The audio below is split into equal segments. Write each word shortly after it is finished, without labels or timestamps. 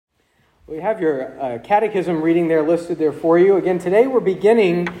We have your catechism reading there listed there for you. Again, today we're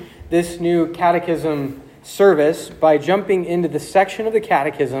beginning this new catechism service by jumping into the section of the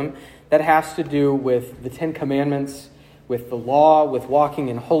catechism that has to do with the Ten Commandments, with the law, with walking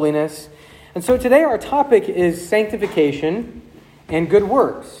in holiness. And so today our topic is sanctification and good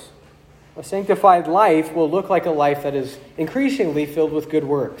works. A sanctified life will look like a life that is increasingly filled with good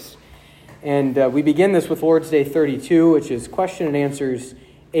works. And we begin this with Lord's Day 32, which is question and answers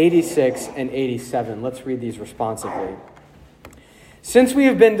 86 and 87. Let's read these responsively. Since we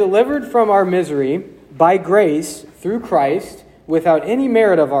have been delivered from our misery by grace through Christ without any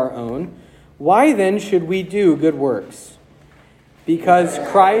merit of our own, why then should we do good works? Because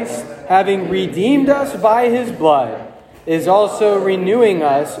Christ, having redeemed us by his blood, is also renewing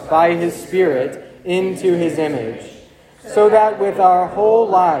us by his Spirit into his image, so that with our whole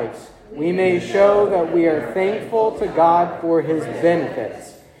lives we may show that we are thankful to God for his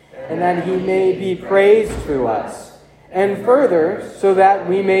benefits, and that he may be praised through us, and further, so that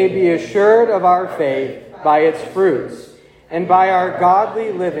we may be assured of our faith by its fruits, and by our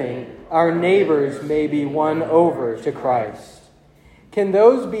godly living our neighbors may be won over to Christ. Can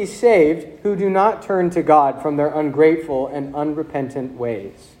those be saved who do not turn to God from their ungrateful and unrepentant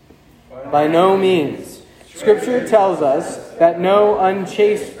ways? By no means. Scripture tells us that no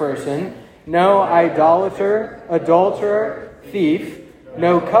unchaste person, no idolater, adulterer, thief,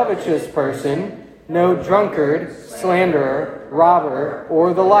 no covetous person, no drunkard, slanderer, robber,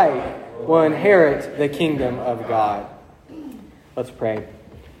 or the like will inherit the kingdom of God. Let's pray.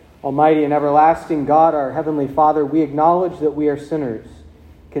 Almighty and everlasting God, our Heavenly Father, we acknowledge that we are sinners,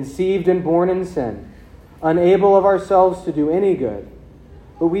 conceived and born in sin, unable of ourselves to do any good.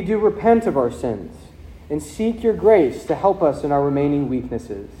 But we do repent of our sins and seek your grace to help us in our remaining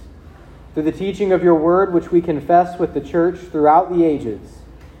weaknesses. Through the teaching of your word, which we confess with the church throughout the ages,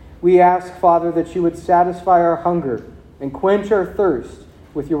 we ask, Father, that you would satisfy our hunger and quench our thirst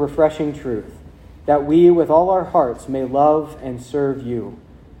with your refreshing truth, that we with all our hearts may love and serve you.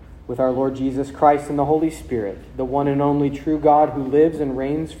 With our Lord Jesus Christ and the Holy Spirit, the one and only true God who lives and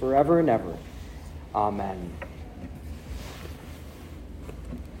reigns forever and ever. Amen.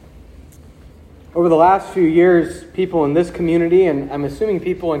 Over the last few years, people in this community, and I'm assuming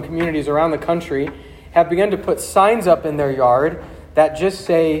people in communities around the country, have begun to put signs up in their yard that just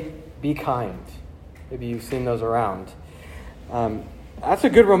say, "Be kind." Maybe you've seen those around. That's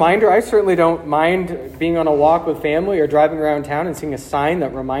a good reminder. I certainly don't mind being on a walk with family or driving around town and seeing a sign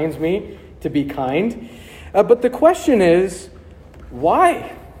that reminds me to be kind. But the question is,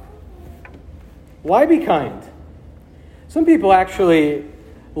 why? Why be kind? Some people actually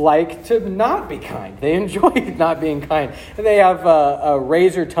like to not be kind. They enjoy not being kind. And they have a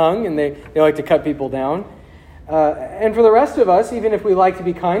razor tongue and they like to cut people down. And for the rest of us, even if we like to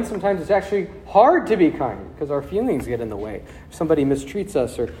be kind, sometimes it's actually hard to be kind because our feelings get in the way. Somebody mistreats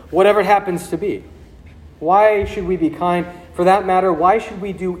us or whatever it happens to be. Why should we be kind? For that matter, why should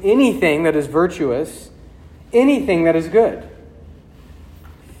we do anything that is virtuous, anything that is good?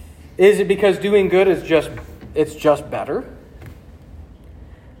 Is it because doing good is just better?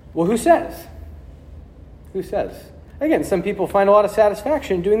 Well, who says? Who says? Again, some people find a lot of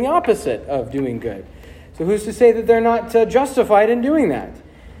satisfaction doing the opposite of doing good. So who's to say that they're not justified in doing that?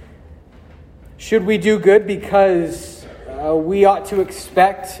 Should we do good because we ought to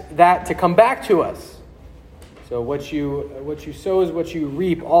expect that to come back to us? So what you sow is what you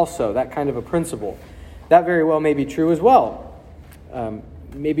reap also, that kind of a principle. That very well may be true as well.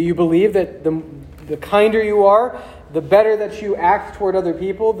 Maybe you believe that the kinder you are, the better that you act toward other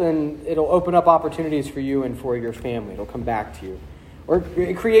people, then it'll open up opportunities for you and for your family. It'll come back to you. Or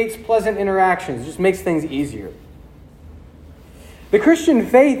it creates pleasant interactions. It just makes things easier. The Christian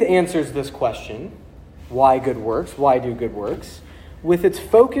faith answers this question, why good works, why do good works, with its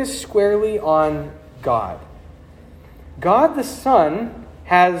focus squarely on God. God the Son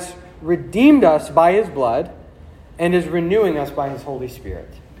has redeemed us by his blood and is renewing us by his Holy Spirit.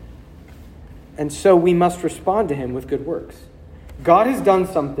 And so we must respond to him with good works. God has done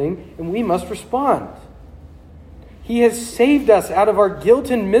something, and we must respond. He has saved us out of our guilt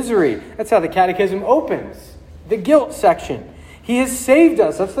and misery. That's how the catechism opens, the guilt section. He has saved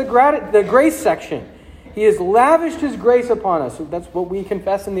us. That's the grace section. He has lavished his grace upon us. That's what we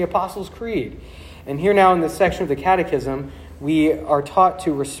confess in the Apostles' Creed. And here now in this section of the catechism, we are taught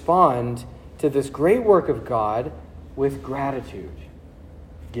to respond to this great work of God with gratitude.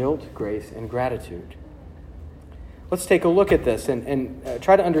 Guilt, grace, and gratitude. Let's take a look at this and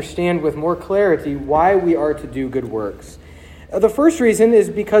try to understand with more clarity why we are to do good works. The first reason is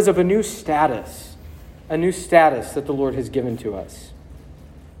because of a new status that the Lord has given to us.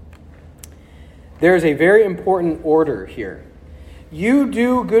 there is a very important order here. You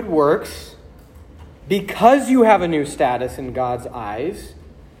do good works because you have a new status in God's eyes,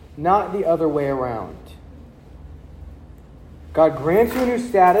 not the other way around. God grants you a new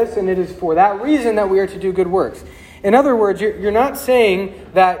status, and it is for that reason that we are to do good works. In other words, you're not saying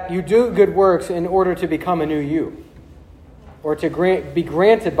that you do good works in order to become a new you, or to be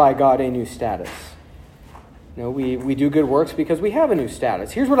granted by God a new status. No, we do good works because we have a new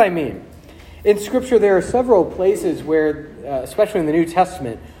status. Here's what I mean. In Scripture, there are several places where, especially in the New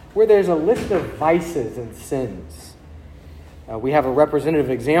Testament, where there's a list of vices and sins. We have a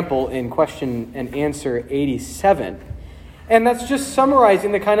representative example in question and answer 87. And that's just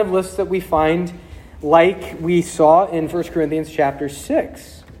summarizing the kind of lists that we find like we saw in 1 Corinthians chapter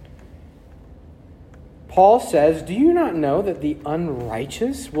 6. Paul says, "Do you not know that the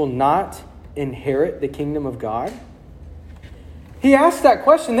unrighteous will not inherit the kingdom of God?" He asks that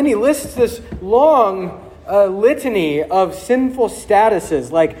question, then he lists this long litany of sinful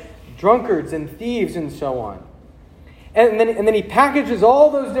statuses like drunkards and thieves and so on. And then he packages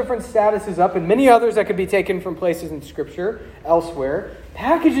all those different statuses up, and many others that could be taken from places in Scripture elsewhere,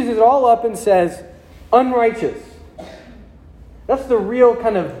 packages it all up and says, unrighteous. That's the real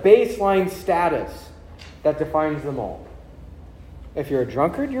kind of baseline status that defines them all. If you're a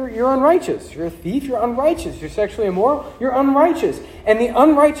drunkard, you're unrighteous. You're a thief, you're unrighteous. You're sexually immoral, you're unrighteous. And the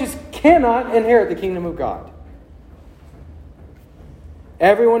unrighteous cannot inherit the kingdom of God.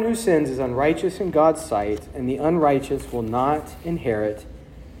 Everyone who sins is unrighteous in God's sight, and the unrighteous will not inherit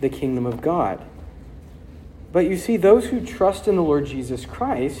the kingdom of God. But you see, those who trust in the Lord Jesus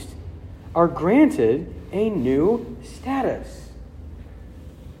Christ are granted a new status.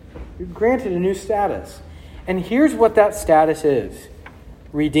 You're granted a new status. And here's what that status is.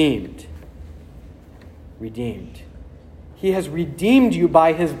 Redeemed. Redeemed. He has redeemed you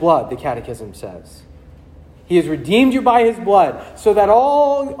by his blood, the Catechism says. He has redeemed you by his blood, so that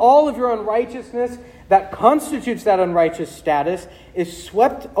all of your unrighteousness that constitutes that unrighteous status is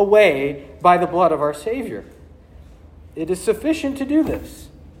swept away by the blood of our Savior. It is sufficient to do this.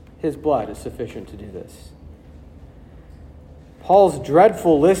 His blood is sufficient to do this. Paul's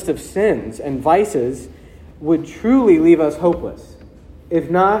dreadful list of sins and vices would truly leave us hopeless, if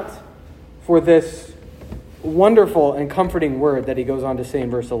not for this wonderful and comforting word that he goes on to say in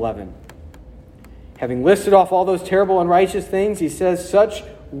verse 11. Having listed off all those terrible unrighteous things, he says, "Such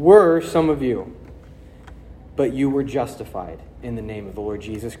were some of you, but you were justified in the name of the Lord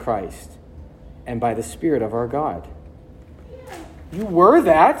Jesus Christ and by the Spirit of our God." You were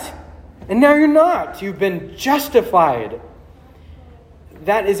that, and now you're not. You've been justified.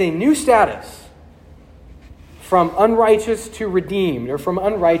 That is a new status. From unrighteous to redeemed, or from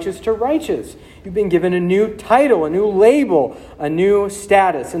unrighteous to righteous. You've been given a new title, a new label, a new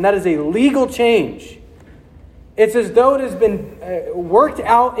status, and that is a legal change. It's as though it has been worked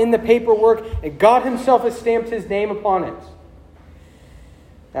out in the paperwork, and God himself has stamped his name upon it.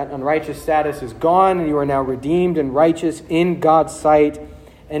 That unrighteous status is gone, and you are now redeemed and righteous in God's sight,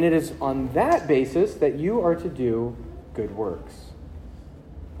 and it is on that basis that you are to do good works.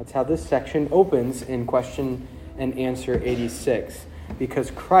 That's how this section opens in question and answer 86,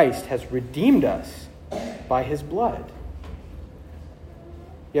 because Christ has redeemed us by his blood.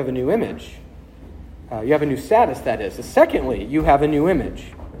 You have a new image. You have a new status, that is. Secondly, you have a new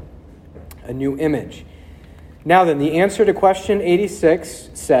image. A new image. Now then, the answer to question 86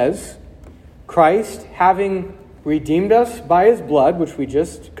 says, Christ, having redeemed us by his blood, which we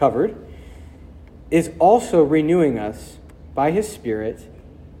just covered, is also renewing us by his Spirit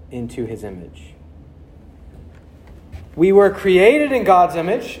into his image. We were created in God's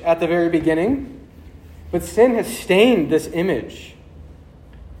image at the very beginning, but sin has stained this image.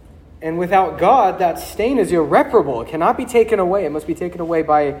 And without God, that stain is irreparable. It cannot be taken away. It must be taken away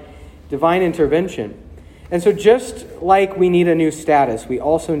by divine intervention. And so just like we need a new status, we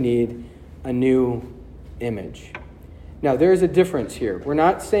also need a new image. Now, there is a difference here. We're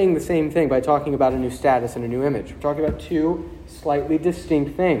not saying the same thing by talking about a new status and a new image. We're talking about two slightly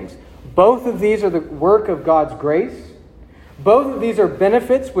distinct things. Both of these are the work of God's grace. Both of these are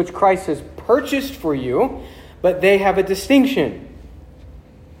benefits which Christ has purchased for you, but they have a distinction.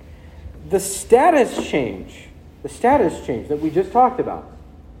 The status change that we just talked about,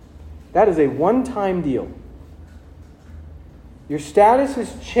 that is a one-time deal. Your status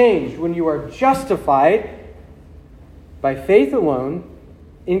is changed when you are justified by faith alone,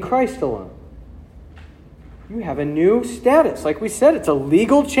 in Christ alone. You have a new status. Like we said, it's a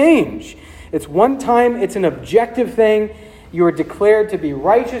legal change. It's one time, it's an objective thing. You are declared to be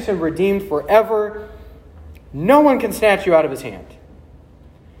righteous and redeemed forever. No one can snatch you out of his hand.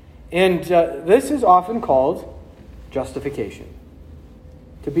 And this is often called justification.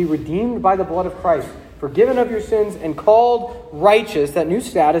 To be redeemed by the blood of Christ, forgiven of your sins, and called righteous, that new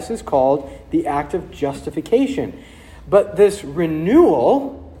status is called the act of justification. But this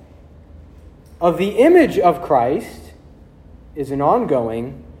renewal of the image of Christ is an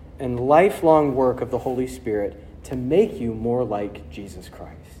ongoing and lifelong work of the Holy Spirit to make you more like Jesus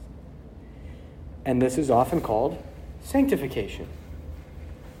Christ. And this is often called sanctification.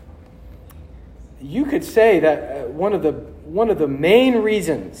 You could say that one of the main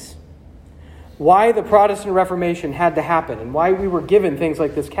reasons why the Protestant Reformation had to happen and why we were given things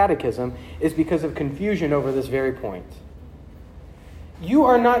like this catechism is because of confusion over this very point. You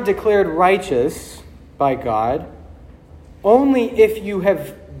are not declared righteous by God only if you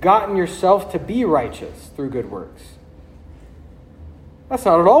have gotten yourself to be righteous through good works. That's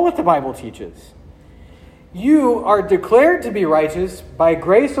not at all what the Bible teaches. You are declared to be righteous by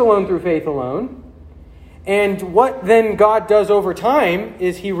grace alone through faith alone. And what then God does over time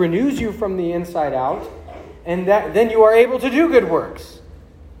is he renews you from the inside out, and then you are able to do good works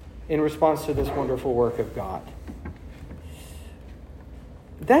in response to this wonderful work of God.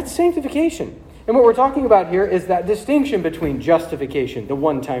 That's sanctification. And what we're talking about here is that distinction between justification, the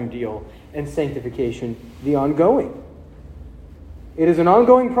one-time deal, and sanctification, the ongoing. It is an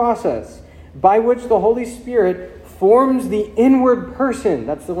ongoing process by which the Holy Spirit forms the inward person.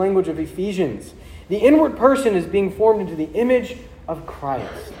 That's the language of Ephesians. The inward person is being formed into the image of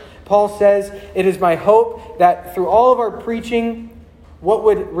Christ. Paul says, "It is my hope that through all of our preaching, what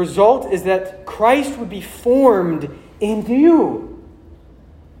would result is that Christ would be formed in you."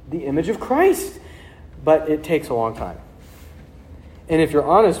 The image of Christ. But it takes a long time. And if you're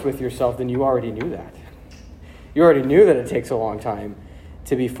honest with yourself, then you already knew that. You already knew that it takes a long time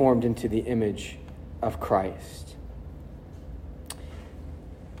to be formed into the image of Christ.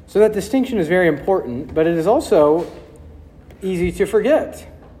 So that distinction is very important, but it is also easy to forget.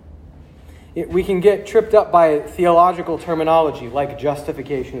 We can get tripped up by theological terminology like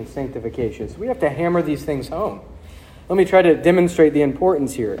justification and sanctification. So we have to hammer these things home. Let me try to demonstrate the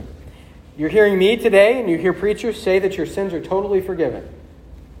importance here. You're hearing me today and you hear preachers say that your sins are totally forgiven.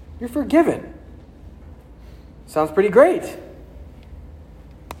 You're forgiven. Sounds pretty great.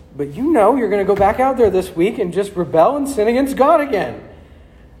 But you know you're going to go back out there this week and just rebel and sin against God again.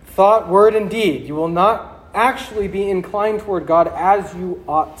 Thought, word, and deed. You will not actually be inclined toward God as you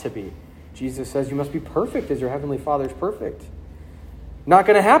ought to be. Jesus says you must be perfect as your heavenly Father is perfect. Not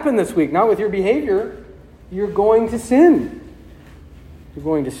going to happen this week. Not with your behavior. You're going to sin. You're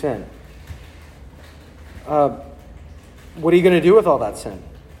going to sin. What are you going to do with all that sin?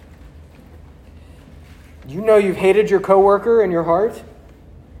 You know you've hated your coworker in your heart.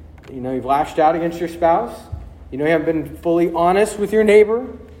 You know you've lashed out against your spouse. You know you haven't been fully honest with your neighbor.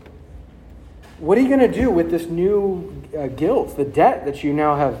 What are you going to do with this new guilt, the debt that you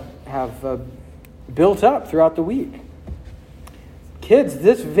now have built up throughout the week? Kids,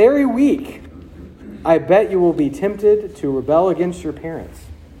 this very week, I bet you will be tempted to rebel against your parents.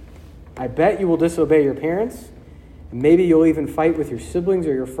 I bet you will disobey your parents. And maybe you'll even fight with your siblings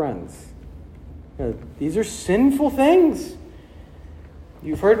or your friends. These are sinful things.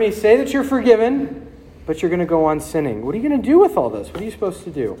 You've heard me say that you're forgiven, but you're going to go on sinning. What are you going to do with all this? What are you supposed to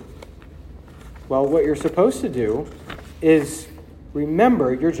do? Well, what you're supposed to do is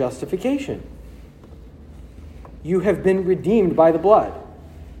remember your justification. You have been redeemed by the blood.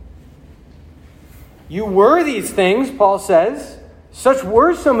 You were these things, Paul says. Such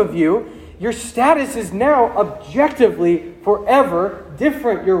were some of you. Your status is now objectively forever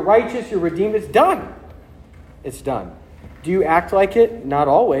different. You're righteous, you're redeemed. It's done. It's done. Do you act like it? Not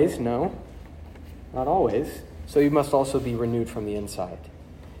always, no. Not always. So you must also be renewed from the inside.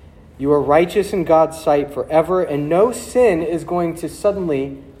 You are righteous in God's sight forever, and no sin is going to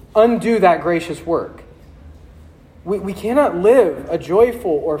suddenly undo that gracious work. We cannot live a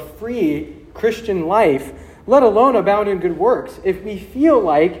joyful or free Christian life, let alone abound in good works, if we feel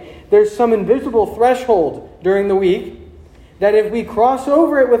like there's some invisible threshold during the week that if we cross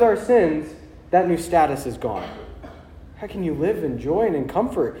over it with our sins, that new status is gone. How can you live in joy and in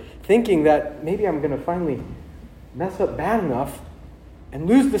comfort thinking that maybe I'm going to finally mess up bad enough and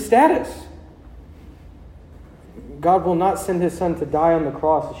lose the status? God will not send his Son to die on the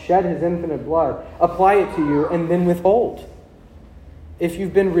cross, shed his infinite blood, apply it to you, and then withhold. If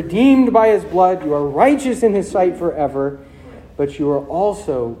you've been redeemed by his blood, you are righteous in his sight forever, but you are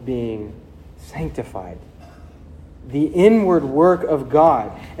also being sanctified. The inward work of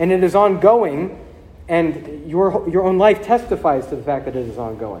God. And it is ongoing, and your own life testifies to the fact that it is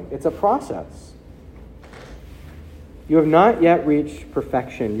ongoing. It's a process. You have not yet reached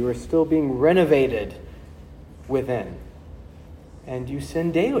perfection. You are still being renovated within. And you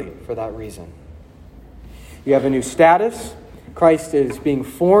sin daily for that reason. You have a new status. Christ is being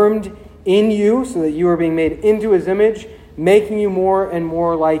formed in you so that you are being made into his image, making you more and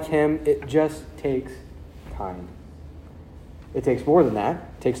more like him. It just takes time. It takes more than that.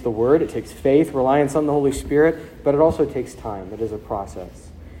 It takes the Word, it takes faith, reliance on the Holy Spirit, but it also takes time. It is a process.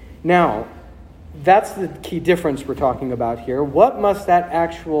 Now, that's the key difference we're talking about here. What must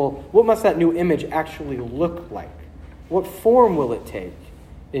that new image actually look like? What form will it take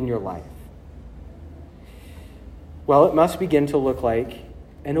in your life? Well, it must begin to look like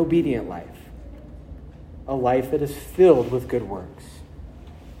an obedient life. A life that is filled with good works.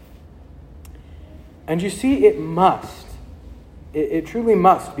 And you see, it truly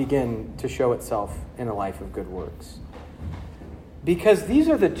must begin to show itself in a life of good works. Because these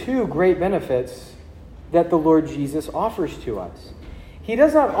are the two great benefits that the Lord Jesus offers to us. He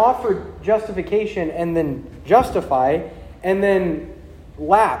does not offer justification and then justify and then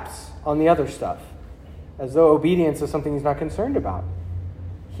lapse on the other stuff, as though obedience is something he's not concerned about.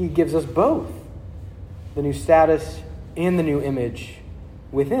 He gives us both, the new status and the new image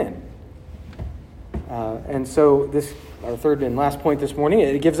within. And so this, our third and last point this morning,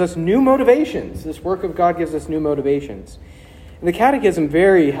 it gives us new motivations. This work of God gives us new motivations. And the Catechism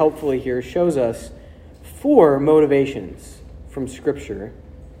very helpfully here shows us 4 motivations from Scripture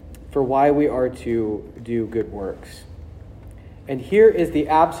for why we are to do good works. And here is the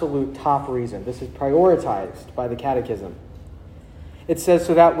absolute top reason. This is prioritized by the Catechism. It says,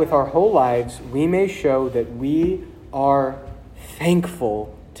 so that with our whole lives we may show that we are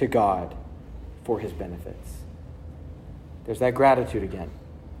thankful to God for his benefits. There's that gratitude again.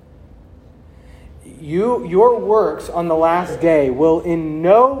 Your works on the last day will in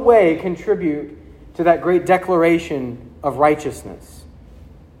no way contribute to that great declaration of righteousness.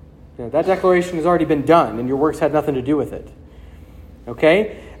 That declaration has already been done, and your works had nothing to do with it.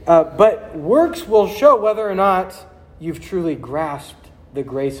 Okay? But works will show whether or not you've truly grasped the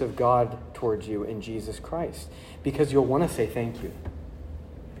grace of God towards you in Jesus Christ, because you'll want to say thank you.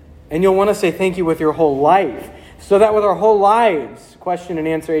 And you'll want to say thank you with your whole life, so that with our whole lives, question and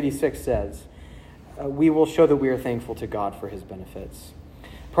answer 86 says, we will show that we are thankful to God for his benefits.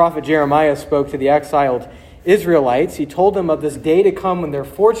 Prophet Jeremiah spoke to the exiled Israelites. He told them of this day to come when their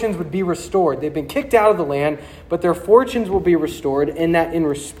fortunes would be restored. They've been kicked out of the land, but their fortunes will be restored, and that in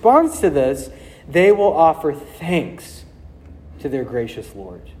response to this, they will offer thanks to their gracious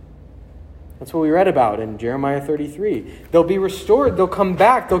Lord. That's what we read about in Jeremiah 33. They'll be restored. They'll come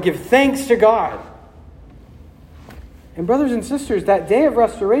back. They'll give thanks to God. And brothers and sisters, that day of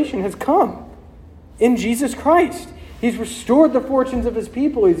restoration has come in Jesus Christ. He's restored the fortunes of his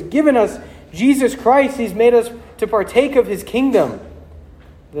people. He's given us Jesus Christ. He's made us to partake of his kingdom.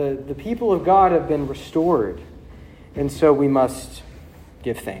 The people of God have been restored. And so we must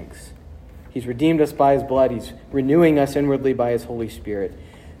give thanks. He's redeemed us by his blood. He's renewing us inwardly by his Holy Spirit.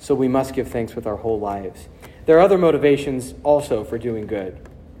 So we must give thanks with our whole lives. There are other motivations also for doing good.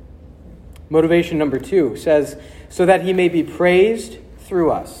 Motivation number 2 says, so that he may be praised through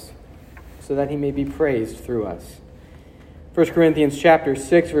us. So that he may be praised through us. 1 Corinthians chapter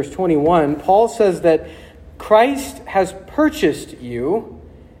 6, verse 21, Paul says that Christ has purchased you,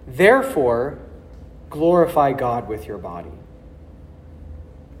 therefore glorify God with your body.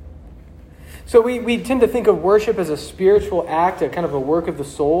 So we tend to think of worship as a spiritual act, a kind of a work of the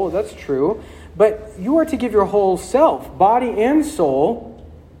soul. That's true. But you are to give your whole self, body and soul,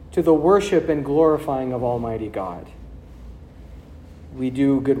 to the worship and glorifying of Almighty God. We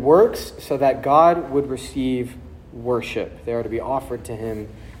do good works so that God would receive worship. They are to be offered to him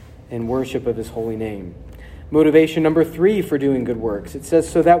in worship of his holy name. Motivation number 3 for doing good works. It says,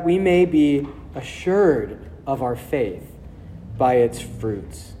 so that we may be assured of our faith by its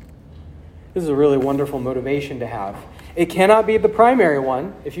fruits. This is a really wonderful motivation to have. It cannot be the primary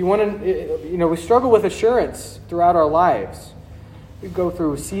one. If you want to, we struggle with assurance throughout our lives. We go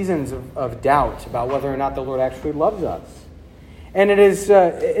through seasons of doubt about whether or not the Lord actually loves us. And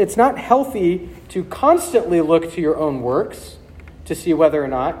it's not healthy to constantly look to your own works to see whether or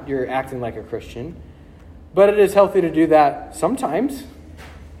not you're acting like a Christian. But it is healthy to do that sometimes.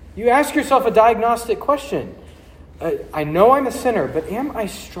 You ask yourself a diagnostic question. I know I'm a sinner, but am I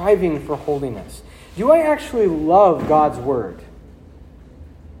striving for holiness? Do I actually love God's word?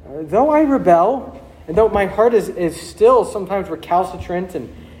 Though I rebel, and though my heart is still sometimes recalcitrant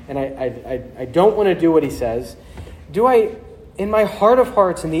and I don't want to do what he says, do I, in my heart of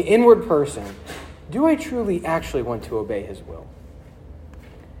hearts, in the inward person, do I truly actually want to obey his will?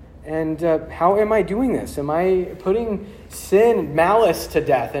 And how am I doing this? Am I putting sin and malice to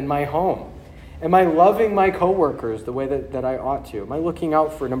death in my home? Am I loving my coworkers the way that I ought to? Am I looking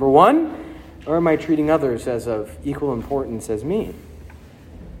out for number one, or am I treating others as of equal importance as me?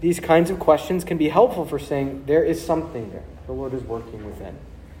 These kinds of questions can be helpful for saying there is something there. The Lord is working within.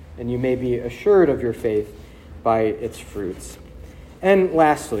 And you may be assured of your faith by its fruits. And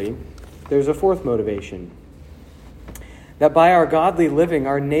lastly, there's a fourth motivation. That by our godly living,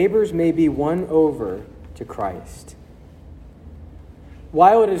 our neighbors may be won over to Christ.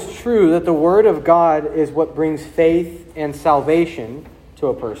 While it is true that the Word of God is what brings faith and salvation to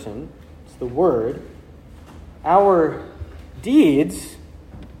a person, it's the Word, our deeds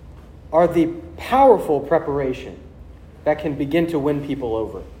are the powerful preparation that can begin to win people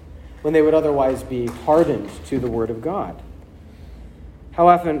over when they would otherwise be hardened to the Word of God. How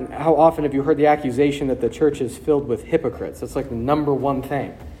often have you heard the accusation that the church is filled with hypocrites? That's like the number one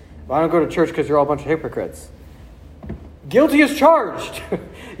thing. Well, I don't go to church because you're all a bunch of hypocrites. Guilty as charged.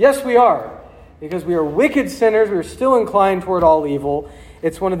 Yes, we are. Because we are wicked sinners. We are still inclined toward all evil.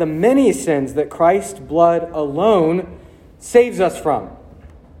 It's one of the many sins that Christ's blood alone saves us from.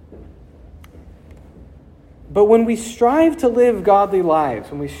 But when we strive to live godly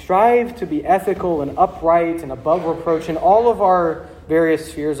lives, when we strive to be ethical and upright and above reproach in all of our various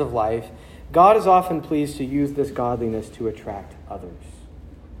spheres of life, God is often pleased to use this godliness to attract others.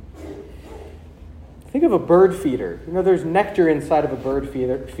 Think of a bird feeder. You know, there's nectar inside of a bird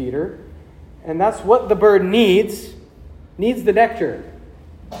feeder, and that's what the bird needs the nectar.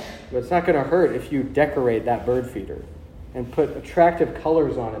 But it's not going to hurt if you decorate that bird feeder and put attractive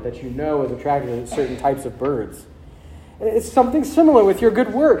colors on it that you know is attractive to certain types of birds. It's something similar with your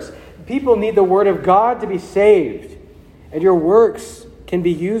good works. People need the Word of God to be saved. And your works can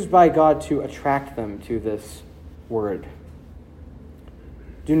be used by God to attract them to this Word.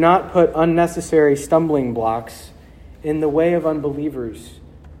 Do not put unnecessary stumbling blocks in the way of unbelievers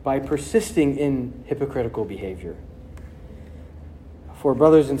by persisting in hypocritical behavior. For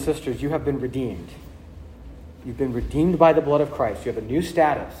brothers and sisters, you have been redeemed. You've been redeemed by the blood of Christ. You have a new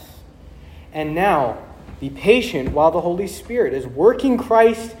status. And now, be patient while the Holy Spirit is working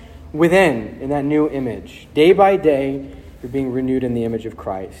Christ within in that new image. Day by day, you're being renewed in the image of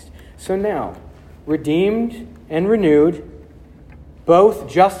Christ. So now, redeemed and renewed, both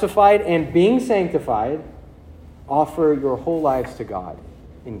justified and being sanctified, offer your whole lives to God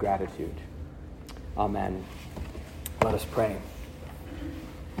in gratitude. Amen. Let us pray.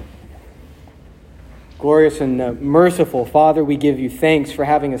 Glorious and merciful Father, we give you thanks for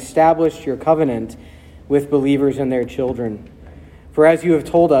having established your covenant with believers and their children. For as you have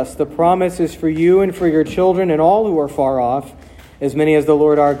told us, the promise is for you and for your children and all who are far off, as many as the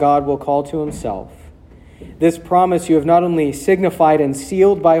Lord our God will call to himself. This promise you have not only signified and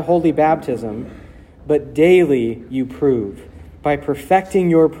sealed by holy baptism, but daily you prove by perfecting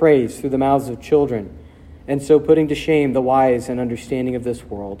your praise through the mouths of children, and so putting to shame the wise and understanding of this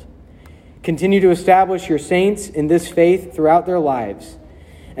world. Continue to establish your saints in this faith throughout their lives,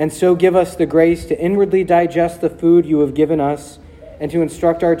 and so give us the grace to inwardly digest the food you have given us and to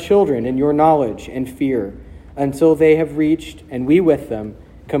instruct our children in your knowledge and fear until they have reached, and we with them,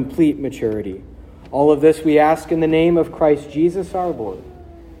 complete maturity. All of this we ask in the name of Christ Jesus our Lord.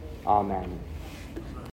 Amen.